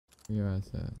Your ass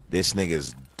at? This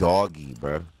nigga's doggy,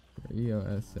 bro. Your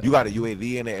ass at? You got a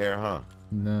UAV in the air, huh?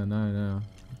 No, not now.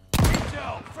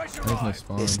 There's no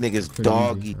spawn. This nigga's Pretty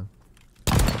doggy. easy,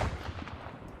 so.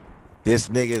 This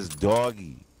nigga's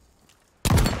doggy.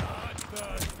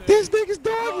 This nigga's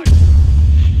doggy.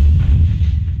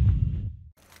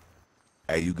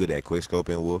 Hey, you good at quick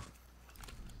scoping, Wolf?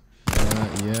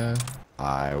 Yeah.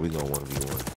 Alright, we gonna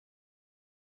 1v1.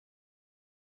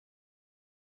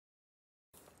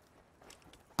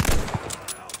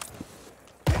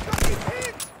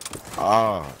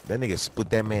 Ah, that nigga split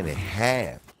that man in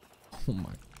half. Oh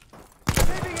my.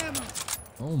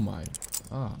 Oh my.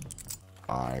 Ah.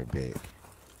 Alright, bet.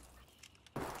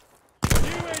 New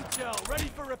intel, ready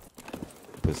for a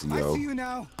Pussy, I yo. see you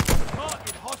now.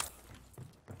 target hot.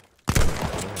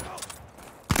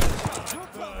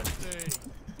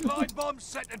 Glide bomb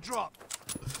set to drop.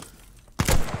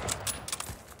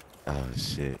 Oh,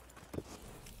 shit.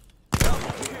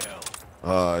 Double kill.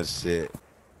 Oh, shit.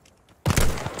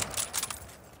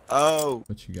 Oh.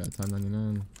 What you got? Time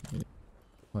 99.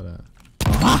 What up?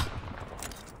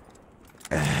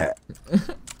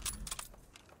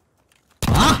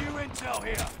 New intel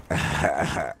here.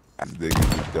 This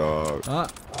nigga's a dog.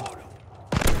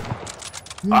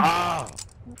 Ah!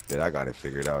 Yeah, I got it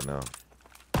figured out now.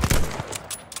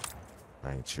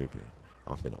 I ain't tripping.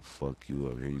 I'm finna fuck you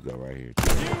up. Here you go, right here. New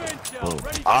intel, Boom.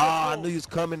 ready for Ah, I assault. knew you was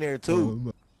coming there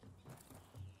too.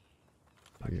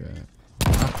 Where you at?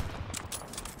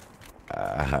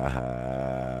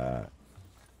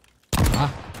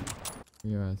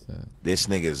 Your ass at? This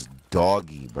nigga's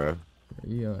doggy, bro.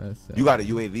 Your ass at? You got a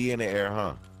UAV in the air,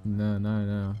 huh? No, not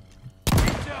now.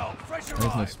 Intel, fresh There's no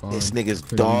arrived. spawn. This nigga's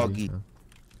Pretty doggy. easy, so.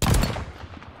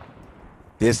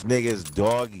 This nigga's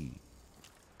doggy.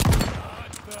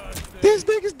 This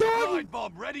nigga's doggy. Glide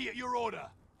bomb ready at your order.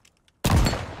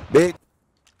 Bitch.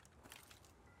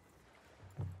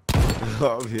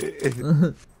 Oh,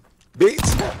 yeah.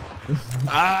 Bitch.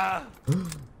 Ah.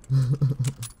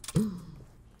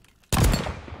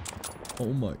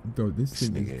 Oh my, bro, this This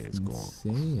thing nigga is is going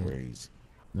insane. crazy.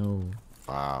 No.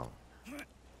 Wow.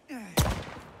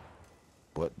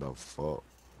 What the fuck?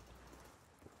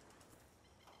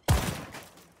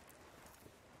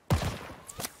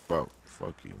 Bro,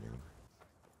 fuck you, man.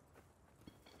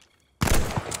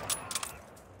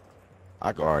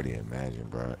 I can already imagine,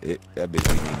 bro. That bitch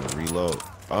didn't even reload.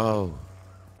 Oh.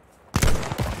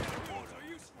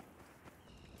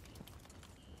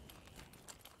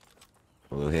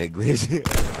 A little head glitch.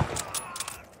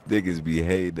 Niggas be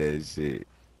hating that shit.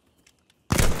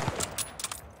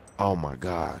 Oh my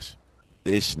gosh.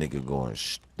 This nigga going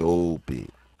stupid.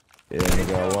 Yeah,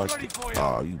 nigga, I watched it.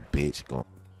 Oh, you bitch.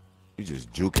 You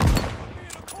just juking.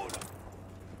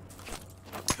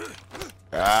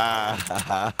 Ah,